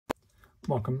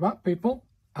Welcome back, people.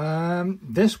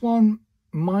 This one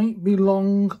might be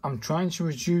long. I'm trying to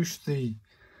reduce the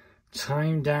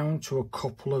time down to a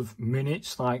couple of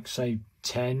minutes, like say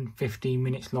 10-15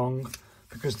 minutes long,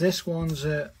 because this one's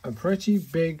a pretty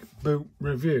big boot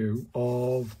review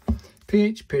of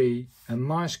PHP and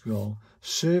MySql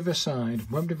server-side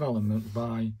web development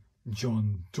by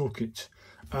John Duckett.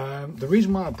 The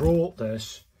reason why I brought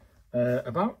this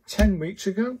about 10 weeks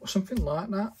ago or something like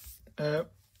that,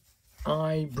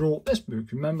 I brought this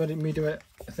book. Remember me do a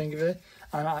thing of it,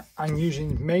 and I'm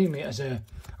using mainly as a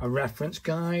reference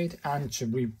guide and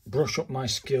to brush up my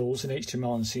skills in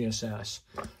HTML and CSS,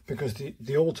 because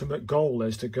the ultimate goal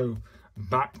is to go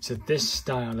back to this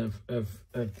style of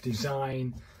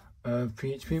design of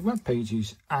PHP web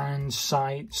pages and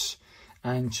sites,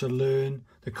 and to learn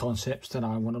the concepts that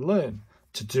I want to learn,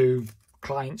 to do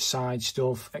client-side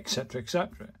stuff, etc,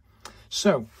 etc.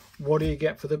 So what do you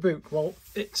get for the book? Well,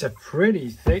 it's a pretty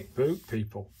thick book,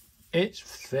 people. It's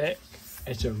thick.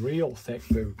 It's a real thick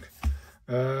book.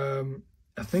 I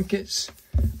think it's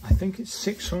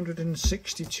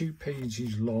 662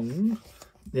 pages long.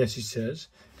 Yes, it says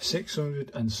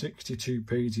 662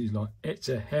 pages long. It's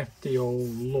a hefty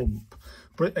old lump.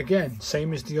 But again,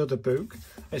 same as the other book,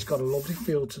 it's got a lovely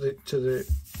feel to the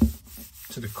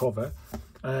cover.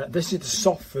 This is the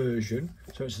soft version,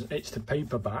 so it's the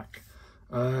paperback.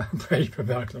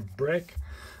 Paperback, not brick,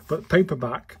 but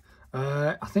paperback.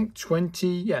 I think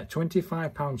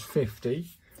 £25.50.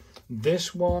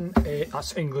 This one,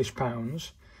 that's English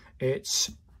pounds.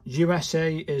 It's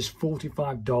USA is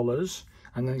 $45,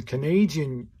 and then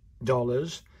Canadian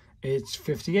dollars, it's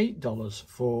 $58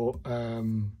 for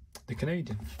the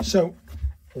Canadian. So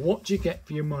what do you get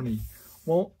for your money?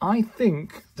 Well, I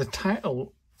think the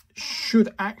title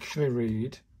should actually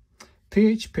read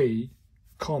PHP,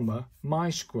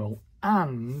 MySql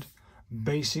and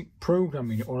basic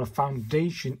programming, or a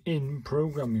foundation in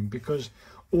programming, because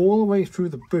all the way through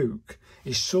the book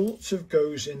it sort of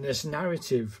goes in this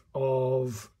narrative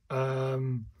of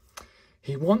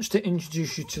he wants to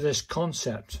introduce you to this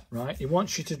concept, right? He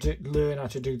wants you to learn how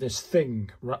to do this thing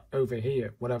right over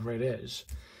here, whatever it is,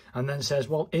 and then says,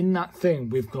 well, in that thing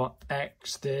we've got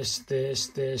X, this,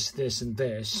 and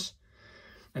this.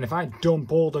 And if I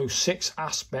dump all those 6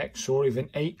 aspects, or even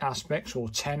 8 aspects, or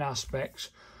 10 aspects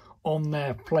on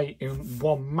their plate in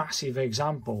one massive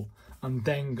example, and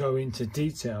then go into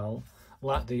detail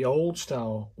like the old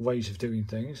style ways of doing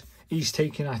things, he's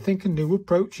taking, I think, a new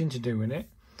approach into doing it.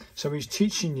 So he's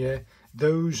teaching you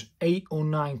those 8 or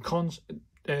 9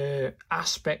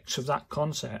 aspects of that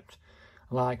concept,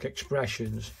 like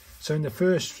expressions. So in the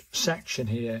first section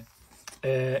here,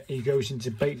 he goes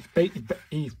into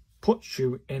he puts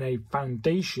you in a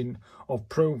foundation of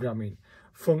programming,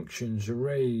 functions,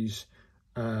 arrays,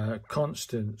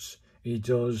 constants. He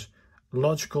does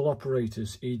logical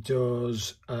operators. He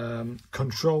does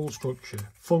control structure,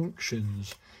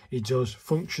 functions. He does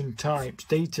function types,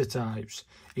 data types.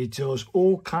 He does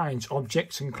all kinds,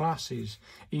 objects and classes.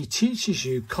 He teaches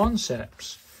you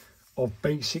concepts of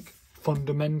basic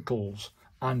fundamentals,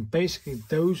 and basically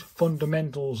those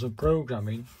fundamentals of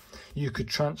programming you could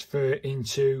transfer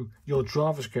into your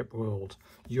JavaScript world,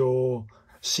 your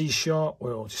C#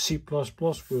 world, C++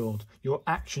 world, your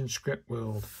ActionScript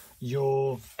world,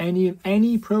 your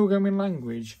any programming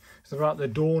language throughout the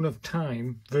dawn of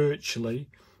time. Virtually,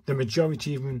 the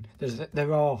majority, even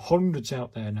there are hundreds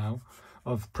out there now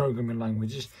of programming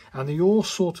languages, and they all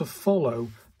sort of follow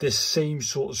this same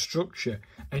sort of structure.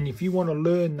 And if you want to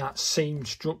learn that same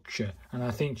structure, and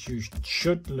I think you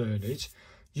should learn it,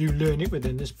 you learn it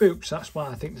within this book. So that's why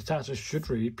I think the title should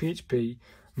read PHP,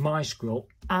 MySql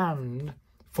and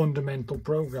fundamental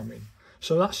programming.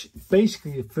 So that's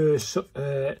basically the first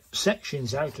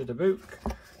sections out of the book.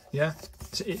 Yeah,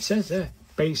 it says there,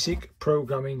 basic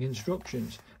programming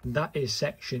instructions. That is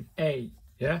section A.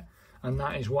 Yeah, and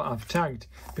that is what I've tagged,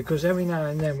 because every now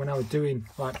and then when I was doing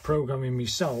like programming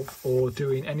myself or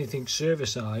doing anything server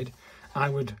side, I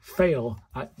would fail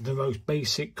at the most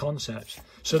basic concepts.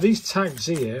 So these tags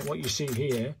here, what you see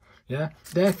here, yeah,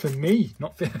 they're for me,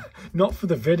 not for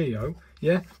the video.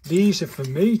 Yeah, these are for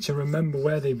me to remember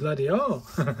where they bloody are.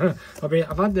 I mean,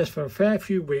 I've had this for a fair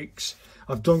few weeks.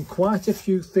 I've done quite a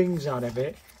few things out of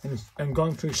it and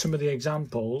gone through some of the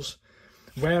examples.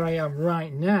 Where I am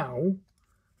right now,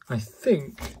 I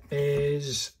think,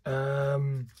 is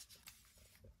where's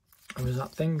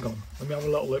that thing gone? Let me have a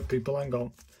little look, people. Hang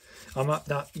on. I'm at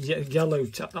that yellow,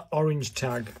 that orange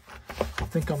tag. I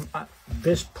think I'm at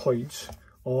this point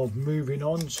of moving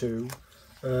on to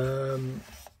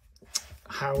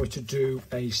how to do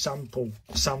a sample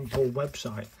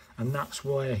website. and that's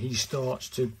where he starts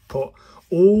to put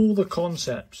all the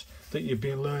concepts that you've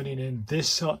been learning in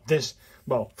this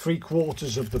well,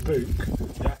 3/4 of the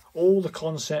book, yeah, all the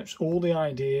concepts, all the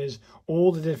ideas,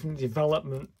 all the different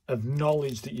development of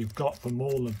knowledge that you've got from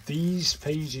all of these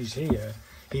pages here.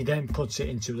 He then puts it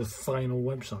into the final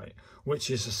website,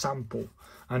 which is a sample,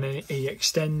 and then he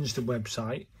extends the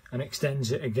website and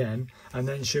extends it again, and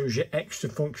then shows you extra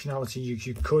functionality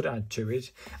you could add to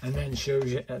it, and then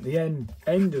shows you at the end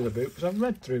of the book, because I've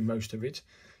read through most of it.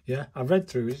 Yeah, I've read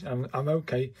through it. I'm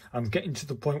okay. I'm getting to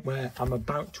the point where I'm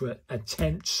about to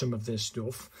attempt some of this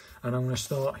stuff, and I'm going to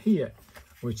start here,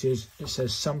 which is, it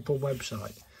says sample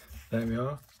website. There we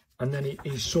are. And then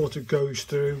he sort of goes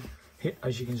through,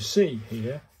 as you can see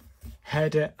here,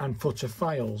 header and footer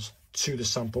files to the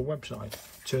sample website.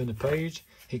 Turn the page,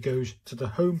 he goes to the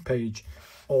home page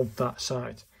of that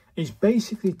site. He's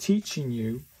basically teaching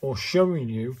you or showing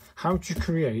you how to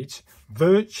create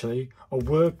virtually a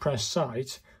WordPress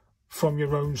site from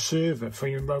your own server, from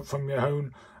your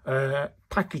own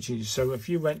packages. So if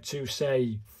you went to,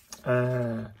 say,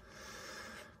 a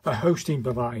hosting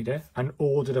provider and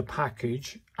ordered a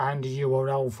package and a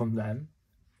URL from them,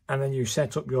 and then you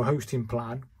set up your hosting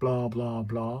plan, blah blah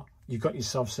blah, you've got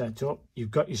yourself set up, you've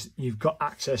got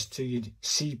access to your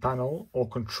cPanel or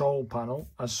control panel,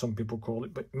 as some people call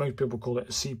it, but most people call it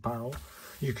a cPanel.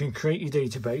 You can create your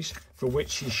database, for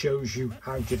which he shows you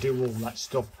how to do all that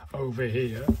stuff over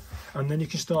here, and then you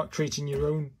can start creating your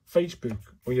own Facebook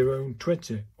or your own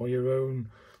Twitter or your own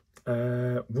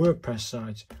WordPress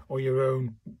site or your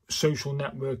own social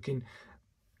networking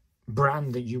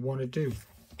brand that you want to do.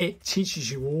 It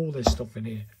teaches you all this stuff in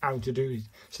here, how to do it.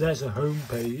 So there's a home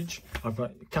page. I've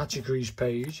got categories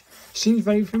page. Seems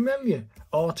very familiar.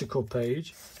 Article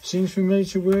page. Seems familiar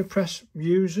to WordPress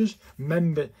users.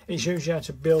 Member. It shows you how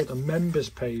to build a members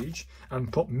page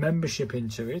and put membership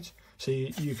into it. So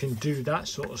you can do that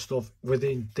sort of stuff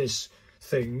within this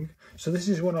thing. So this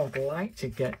is what I'd like to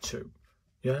get to.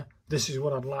 Yeah. This is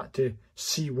what I'd like to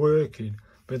see working.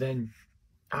 But then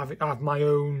have my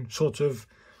own sort of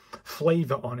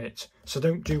flavour on it. So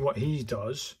don't do what he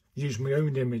does, use my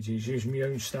own images, use my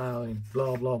own styling,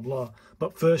 blah blah blah,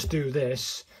 but first do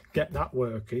this, get that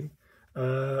working,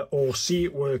 or see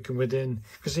it working within,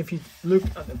 because if you look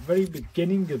at the very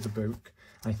beginning of the book,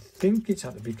 I think it's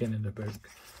at the beginning of the book,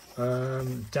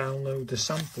 download the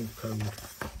sample code.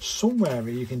 Somewhere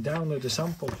you can download the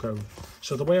sample code.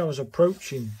 So the way I was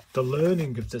approaching the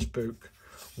learning of this book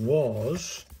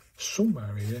was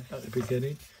somewhere here at the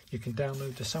beginning. You can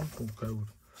download the sample code.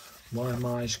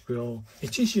 MySql. It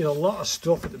teaches you a lot of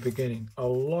stuff at the beginning. A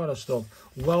lot of stuff.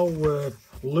 Well worth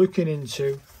looking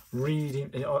into,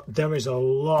 reading. There is a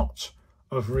lot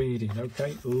of reading,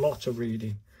 okay? A lot of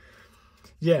reading.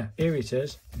 Yeah, here it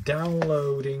is.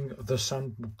 Downloading the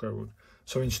sample code.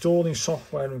 So installing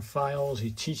software and files.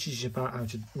 He teaches you about how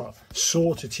to, well,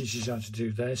 sort of teaches you how to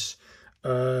do this.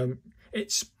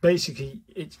 It's basically,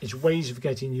 it's ways of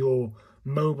getting your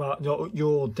mobile,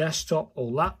 your desktop or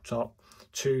laptop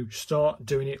to start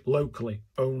doing it locally,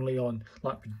 only on,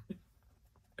 like,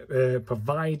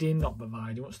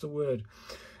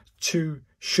 to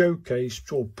showcase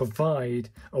or provide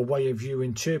a way of you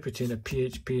interpreting a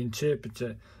PHP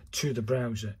interpreter to the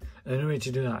browser. And the way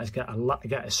to do that is get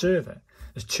a server.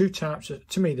 There's two types of,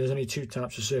 to me, there's only two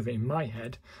types of server in my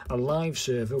head. A live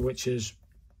server, which is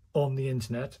on the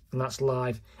internet, and that's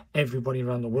live, everybody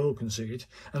around the world can see it.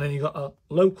 And then you've got a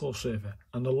local server,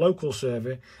 and the local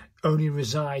server only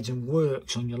resides and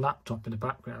works on your laptop in the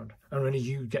background, and only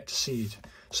you get to see it.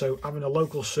 So having a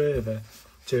local server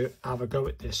to have a go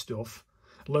at this stuff,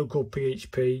 local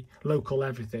PHP, local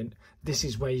everything, this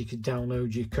is where you could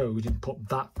download your code and put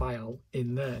that file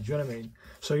in there. Do you know what I mean?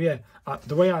 So yeah,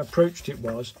 the way I approached it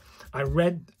was, I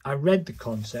read the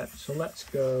concept. So let's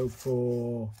go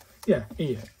for, yeah,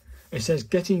 here. It says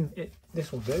getting it.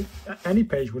 This will do. Any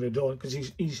page would have done, because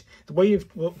he's the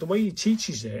way he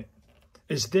teaches it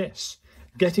is this: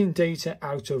 getting data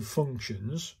out of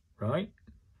functions, right?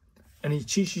 And he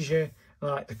teaches you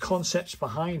like the concepts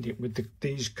behind it with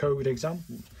these code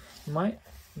examples. You might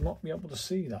not be able to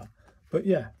see that, but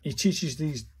yeah, he teaches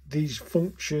these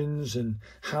functions and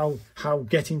how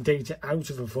getting data out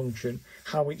of a function,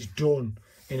 how it's done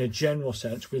in a general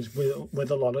sense with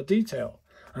a lot of detail.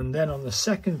 And then on the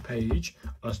second page,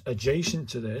 adjacent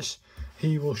to this,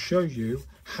 he will show you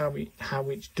how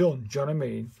it's done. Do you know what I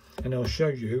mean? And he'll show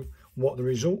you what the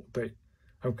result will be.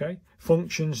 Okay,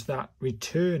 functions that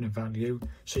return a value,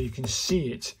 so you can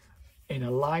see it in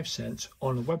a live sense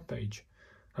on a web page.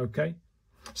 Okay,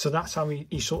 so that's how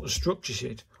he sort of structures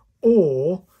it.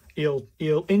 Or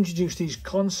he'll introduce these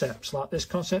concepts like this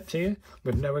concept here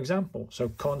with no example. So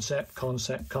concept,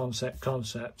 concept, concept,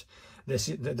 concept.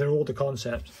 They're all the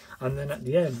concepts, and then at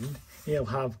the end he'll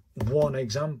have one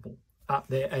example at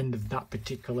the end of that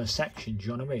particular section. Do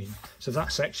you know what I mean? So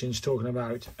that section's talking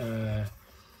about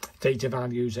data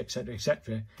values, etc.,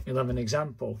 etc. He'll have an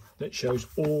example that shows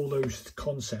all those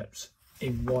concepts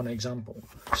in one example.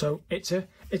 So it's a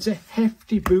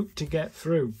hefty book to get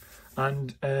through,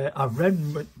 and I've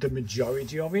read the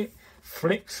majority of it.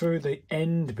 Flick through the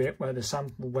end bit where the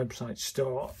sample website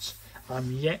starts.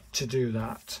 I'm yet to do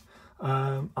that.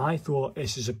 I thought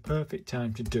this is a perfect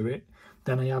time to do it.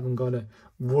 Then I haven't got to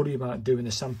worry about doing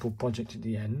the sample project at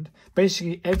the end.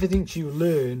 Basically, everything you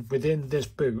learn within this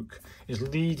book is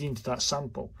leading to that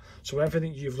sample. So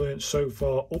everything you've learned so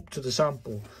far up to the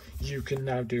sample, you can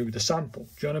now do with the sample.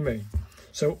 Do you know what I mean?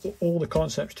 So all the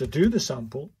concepts to do the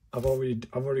sample, I've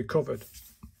already covered.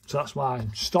 So that's why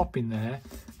I'm stopping there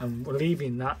and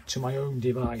leaving that to my own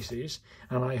devices.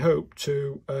 And I hope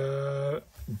to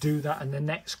do that in the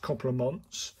next couple of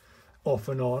months, off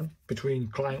and on, between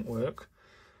client work,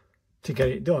 to get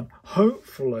it done.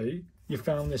 Hopefully you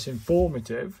found this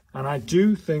informative, and I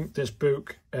do think this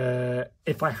book,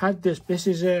 if I had this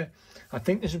is I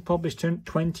think this was published in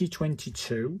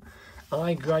 2022.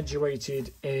 I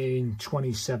graduated in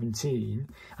 2017,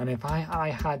 and if I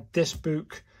had this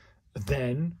book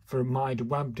then for my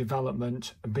web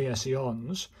development BSc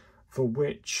Hons, for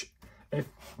which, if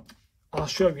I'll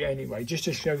show you anyway, just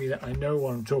to show you that I know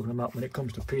what I'm talking about when it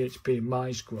comes to PHP and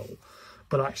MySql,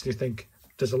 but I actually think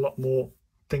there's a lot more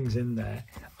things in there.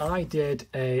 I did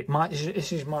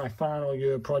this is my final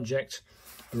year project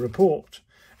report.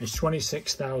 It's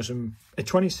 26,000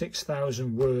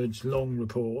 words long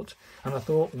report, and I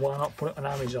thought, why not put it on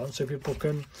Amazon so people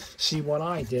can see what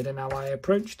I did and how I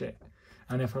approached it.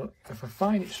 And if I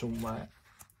find it somewhere,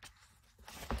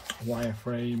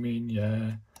 wireframing,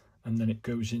 yeah, and then it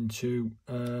goes into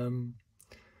I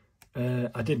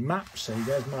did maps. So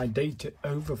there's my data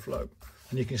overflow,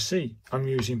 and you can see I'm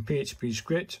using PHP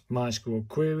script, MySql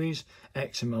queries,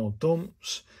 XML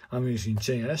dumps, I'm using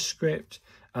JavaScript,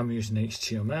 I'm using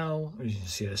HTML, I'm using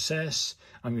CSS,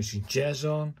 I'm using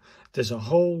JSON. There's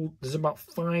about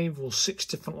 5 or 6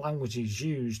 different languages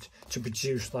used to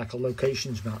produce like a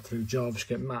locations map through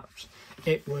JavaScript maps.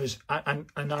 It was,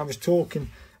 and I was talking,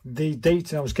 the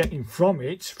data I was getting from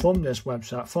this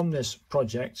website, from this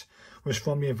project, was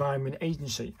from the Environment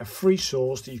Agency, a free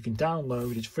source that you can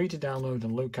download. It's free to download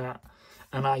and look at.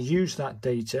 And I used that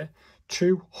data,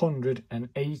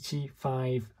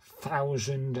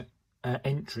 285,000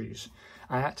 entries.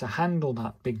 I had to handle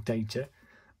that big data,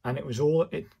 and it was all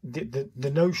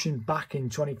the notion back in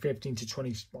 2015 to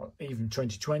even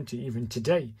 2020, even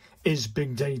today, is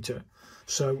big data.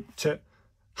 So to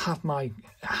have my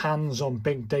hands on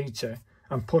big data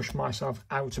and push myself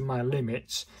out of my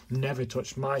limits, never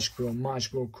touched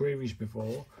MySql queries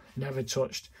before, never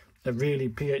touched really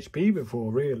PHP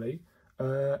before, really.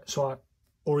 Or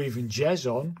even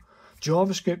JSON,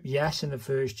 JavaScript, yes, in the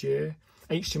first year.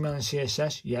 HTML and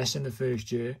CSS, yes, in the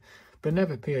first year, but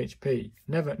never PHP,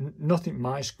 nothing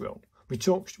MySql. We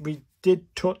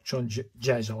did touch on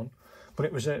JSON, but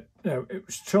it was it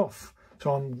was tough.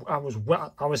 So I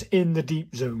was in the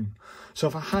deep zone. So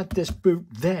if I had this book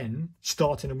then,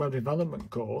 starting a web development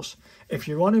course, if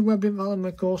you're on a web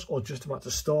development course or just about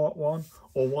to start one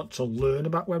or want to learn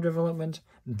about web development,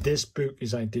 this book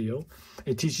is ideal.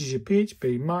 It teaches you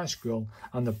PHP, MySql,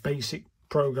 and the basic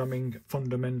programming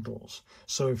fundamentals.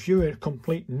 So if you're a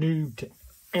complete noob to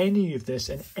any of this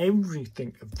and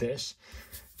everything of this,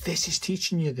 this is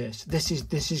teaching you this. This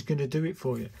is going to do it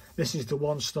for you. This is the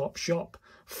one-stop shop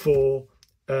for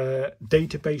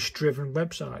database-driven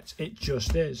websites. It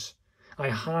just is. I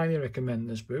highly recommend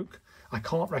this book. I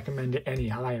can't recommend it any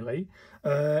highly.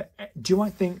 Do I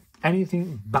think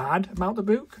anything bad about the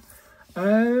book?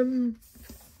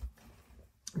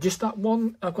 Just that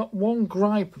one. I've got one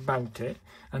gripe about it,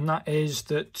 and that is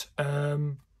that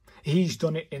he's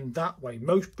done it in that way.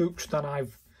 Most books that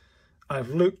I've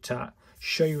looked at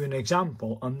show you an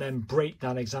example and then break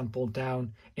that example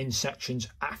down in sections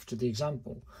after the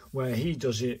example, where he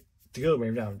does it the other way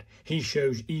around. He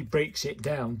breaks it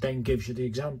down, then gives you the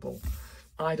example.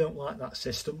 I don't like that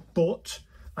system, but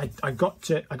I got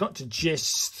to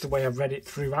gist the way I've read it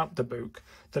throughout the book,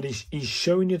 that he's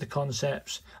showing you the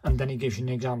concepts and then he gives you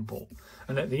an example.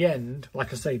 And at the end,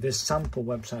 like I say, this sample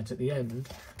website at the end,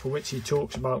 for which he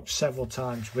talks about several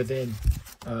times within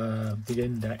the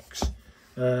index,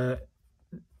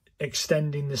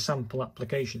 extending the sample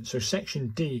application. So section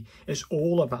D is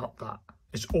all about that.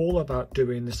 It's all about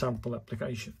doing the sample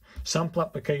application. Sample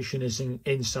application is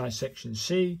inside section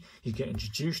C. You get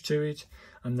introduced to it,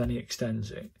 and then he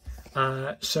extends it.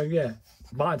 So yeah,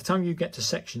 by the time you get to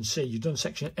section C, you've done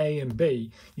section A and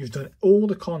B. You've done all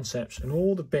the concepts and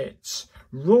all the bits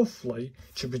roughly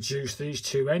to produce these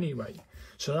two anyway.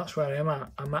 So that's where I'm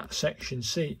at. I'm at section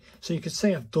C. So you could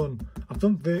say I've done.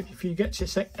 If you get to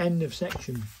the end of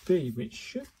section B, which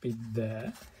should be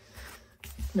there.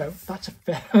 No, that's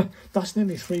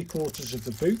nearly 3/4 of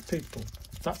the book, people.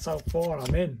 That's how far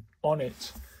I'm in on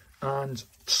it. And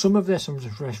some of this I'm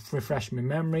just refreshing my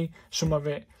memory. Some of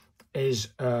it is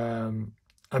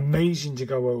amazing to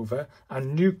go over,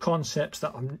 and new concepts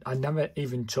that I never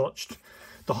even touched.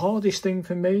 The hardest thing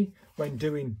for me when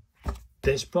doing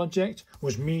this project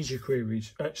was media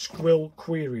queries, MySql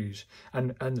queries,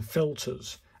 and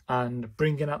filters, and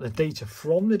bringing out the data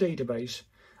from the database,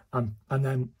 and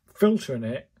then filtering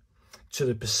it to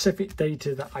the specific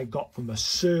data that I got from a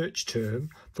search term,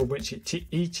 for which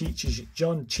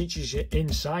John teaches you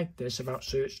inside this about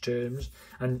search terms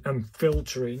and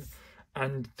filtering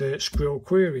and the SQL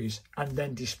queries, and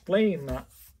then displaying that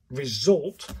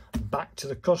result back to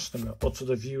the customer or to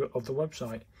the viewer of the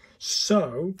website.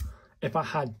 So if I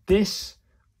had this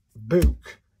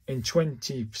book in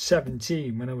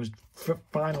 2017 when I was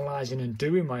finalizing and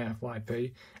doing my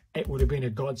FYP, it would have been a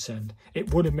godsend.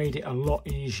 It would have made it a lot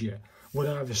easier. Would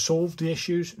I have solved the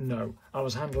issues? No. I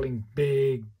was handling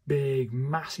big,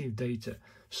 massive data.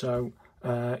 So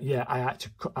yeah, I had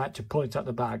to pull it out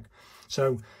the bag.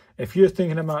 So if you're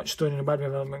thinking about studying a web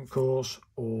development course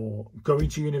or going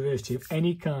to university of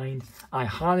any kind, I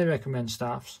highly recommend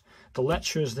Staffs. The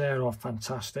lecturers there are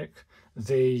fantastic.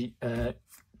 The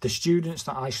students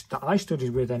that I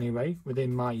studied with anyway,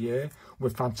 within my year, were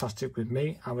fantastic with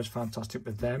me. I was fantastic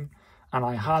with them. And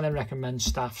I highly recommend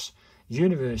Staffs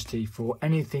University for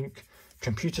anything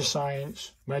computer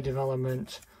science, web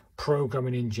development,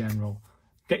 programming in general.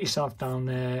 Get yourself down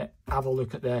there, have a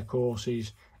look at their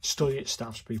courses, study at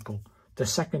Staffs, people. They're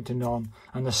second to none,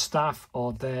 and the staff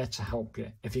are there to help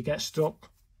you. If you get stuck,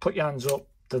 put your hands up,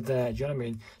 they're there, do you know what I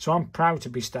mean? So I'm proud to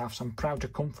be Staffs, I'm proud to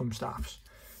come from Staffs.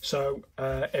 So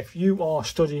if you are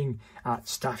studying at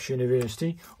Staffs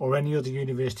University or any other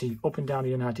university up and down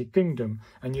the United Kingdom,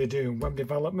 and you're doing web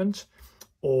development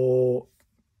or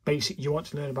you want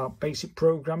to learn about basic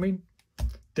programming,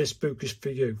 this book is for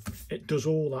you. It does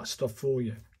all that stuff for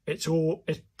you. It's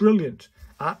brilliant,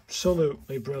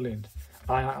 absolutely brilliant.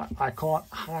 I can't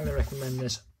highly recommend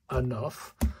this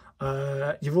enough.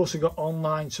 You've also got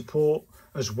online support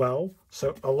as well.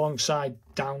 So alongside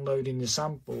downloading the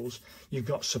samples, you've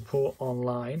got support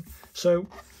online. So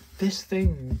this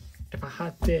thing, if I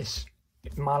had this,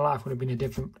 my life would have been a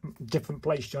different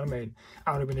place, do you know what I mean?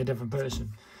 I would have been a different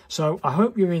person. So I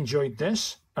hope you enjoyed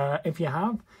this. If you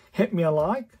have, hit me a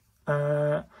like.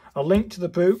 A link to the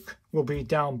book will be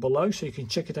down below so you can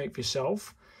check it out for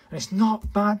yourself. And it's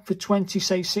not bad for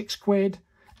 26 quid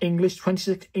English,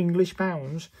 26 English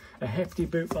pounds, a hefty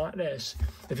book like this.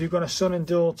 If you've got a son and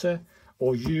daughter,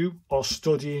 or you are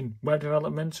studying web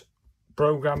development,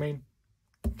 programming,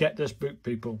 get this book,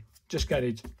 people. Just get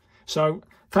it. So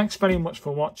thanks very much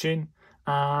for watching,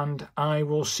 and I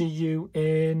will see you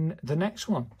in the next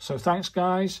one. So thanks,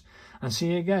 guys, and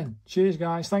see you again. Cheers,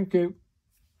 guys. Thank you.